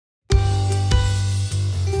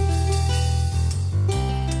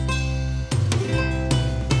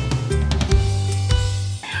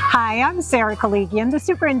Hi, I'm Sarah Koligian, the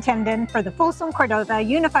Superintendent for the Folsom Cordova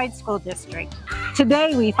Unified School District.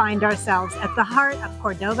 Today we find ourselves at the heart of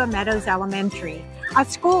Cordova Meadows Elementary, a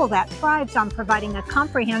school that thrives on providing a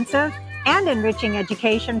comprehensive and enriching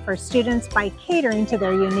education for students by catering to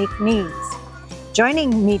their unique needs.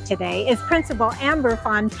 Joining me today is Principal Amber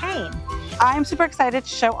Fontaine. I'm super excited to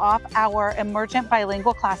show off our emergent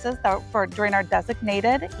bilingual classes during our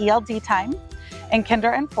designated ELD time in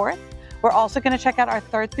kinder and fourth. We're also going to check out our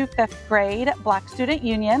 3rd through 5th grade Black Student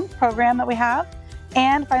Union program that we have.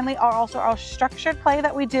 And finally, our structured play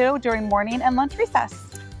that we do during morning and lunch recess.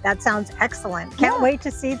 That sounds excellent. Can't wait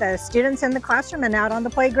to see the students in the classroom and out on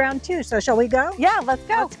the playground too. So shall we go? Yeah, let's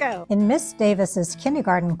go. Let's go. In Miss Davis's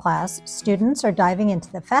kindergarten class, students are diving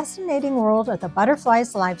into the fascinating world of the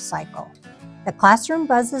butterfly's life cycle. The classroom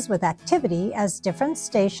buzzes with activity as different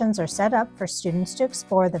stations are set up for students to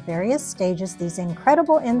explore the various stages these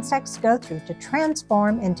incredible insects go through to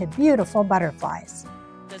transform into beautiful butterflies.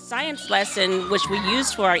 The science lesson, which we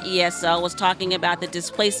used for our ESL, was talking about the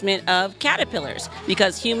displacement of caterpillars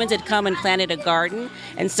because humans had come and planted a garden,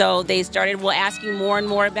 and so they started asking more and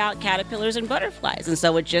more about caterpillars and butterflies, and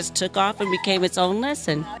so it just took off and became its own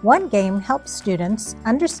lesson. One game helps students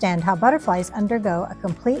understand how butterflies undergo a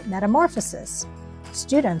complete metamorphosis.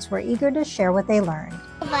 Students were eager to share what they learned.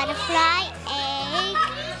 Butterfly, egg,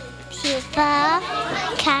 pupa,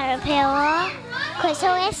 caterpillar,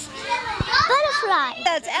 chrysalis, butterfly.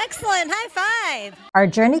 That's excellent. High five. Our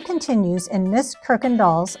journey continues in Miss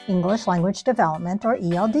Kirkendall's English Language Development or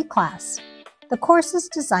ELD class. The course is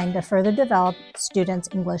designed to further develop students'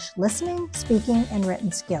 English listening, speaking, and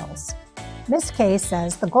written skills. Ms. Kay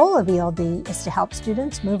says the goal of ELD is to help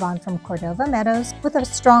students move on from Cordova Meadows with a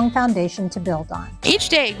strong foundation to build on. Each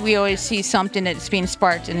day we always see something that's being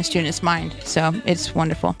sparked in a student's mind, so it's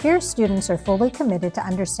wonderful. Here students are fully committed to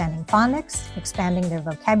understanding phonics, expanding their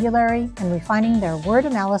vocabulary, and refining their word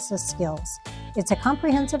analysis skills. It's a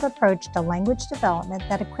comprehensive approach to language development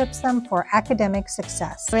that equips them for academic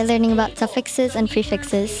success. We're learning about suffixes and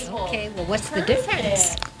prefixes. Okay, well, what's the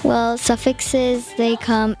difference? Well, suffixes, they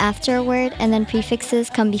come after a word, and then prefixes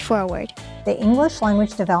come before a word. The English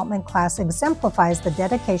Language Development class exemplifies the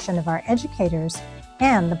dedication of our educators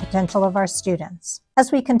and the potential of our students.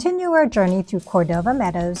 As we continue our journey through Cordova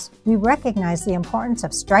Meadows, we recognize the importance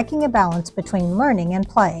of striking a balance between learning and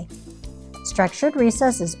play. Structured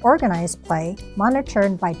recess is organized play,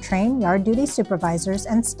 monitored by trained yard duty supervisors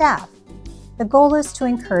and staff. The goal is to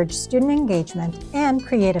encourage student engagement and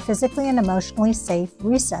create a physically and emotionally safe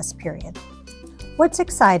recess period. What's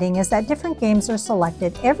exciting is that different games are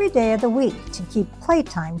selected every day of the week to keep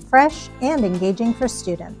playtime fresh and engaging for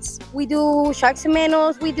students. We do sharks and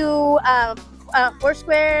minnows, we do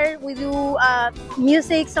Foursquare, we do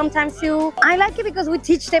music sometimes too. I like it because we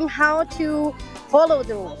teach them how to follow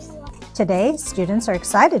the rules. Today, students are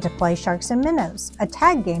excited to play Sharks and Minnows, a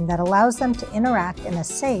tag game that allows them to interact in a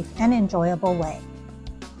safe and enjoyable way.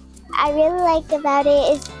 I really liked about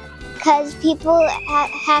it is because people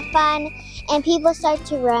have fun and people start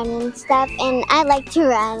to run and stuff, and I like to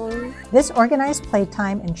run. This organized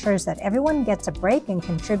playtime ensures that everyone gets a break and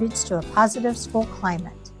contributes to a positive school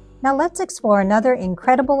climate. Now let's explore another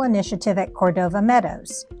incredible initiative at Cordova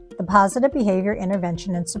Meadows, the Positive Behavior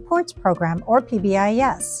Intervention and Supports Program, or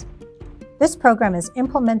PBIS. This program is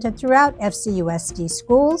implemented throughout FCUSD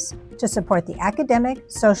schools to support the academic,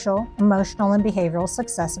 social, emotional, and behavioral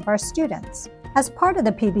success of our students. As part of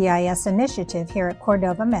the PBIS initiative here at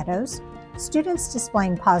Cordova Meadows, students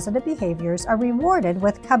displaying positive behaviors are rewarded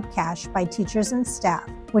with Cub Cash by teachers and staff,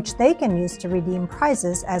 which they can use to redeem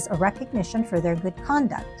prizes as a recognition for their good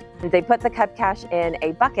conduct. They put the Cub Cash in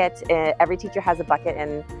a bucket. Every teacher has a bucket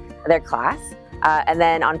in their class. And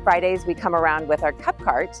then on Fridays, we come around with our cup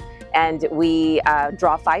cart and we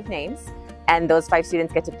draw 5 names, and those 5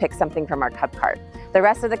 students get to pick something from our cup cart. The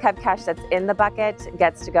rest of the Cub Cash that's in the bucket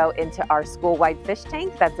gets to go into our school-wide fish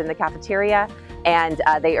tank that's in the cafeteria, and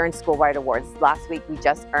they earn school-wide awards. Last week, we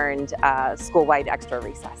just earned school-wide extra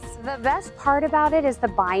recess. The best part about it is the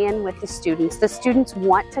buy-in with the students. The students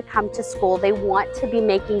want to come to school. They want to be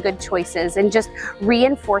making good choices, and just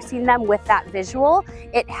reinforcing them with that visual,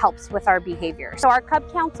 it helps with our behavior. So our Cub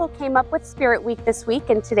Council came up with Spirit Week this week,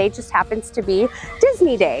 and today just happens to be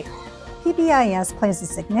Disney Day. PBIS plays a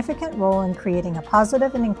significant role in creating a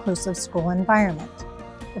positive and inclusive school environment.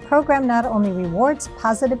 The program not only rewards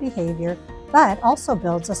positive behavior, but also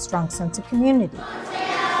builds a strong sense of community.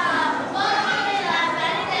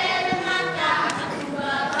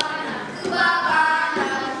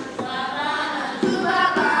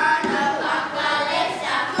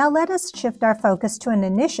 Now let us shift our focus to an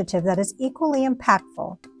initiative that is equally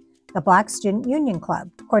impactful, The Black Student Union Club.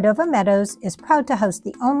 Cordova Meadows is proud to host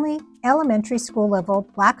the only elementary school-level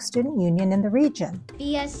Black student union in the region.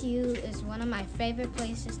 BSU is one of my favorite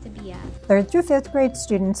places to be at. 3rd through 5th grade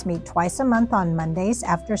students meet twice a month on Mondays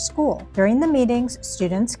after school. During the meetings,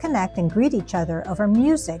 students connect and greet each other over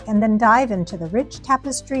music and then dive into the rich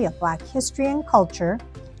tapestry of Black history and culture,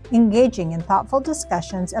 engaging in thoughtful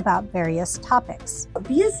discussions about various topics.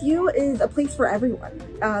 BSU is a place for everyone.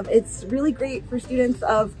 It's really great for students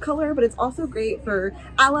of color, but it's also great for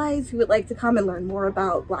allies who would like to come and learn more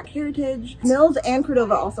about Black heritage. Mills and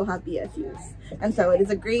Cordova also have BSUs. And so it is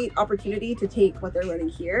a great opportunity to take what they're learning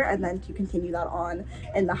here and then to continue that on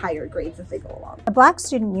in the higher grades as they go along. The Black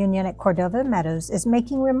Student Union at Cordova Meadows is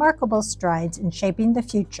making remarkable strides in shaping the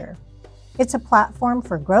future. It's a platform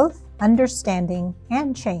for growth, understanding,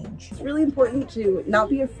 and change. It's really important to not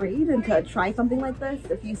be afraid and to try something like this.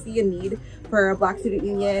 If you see a need for a Black Student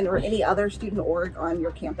Union or any other student org on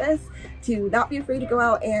your campus, to not be afraid to go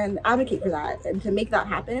out and advocate for that. And to make that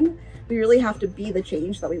happen, we really have to be the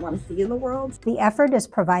change that we want to see in the world. The effort is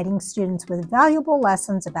providing students with valuable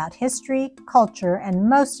lessons about history, culture, and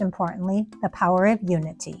most importantly, the power of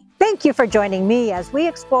unity. Thank you for joining me as we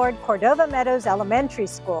explored Cordova Meadows Elementary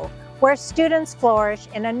School, where students flourish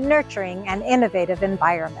in a nurturing and innovative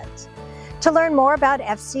environment. To learn more about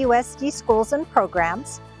FCUSD schools and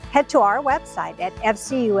programs, head to our website at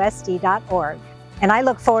fcusd.org. And I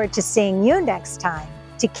look forward to seeing you next time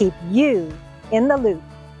to keep you in the loop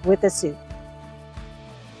with the Supt.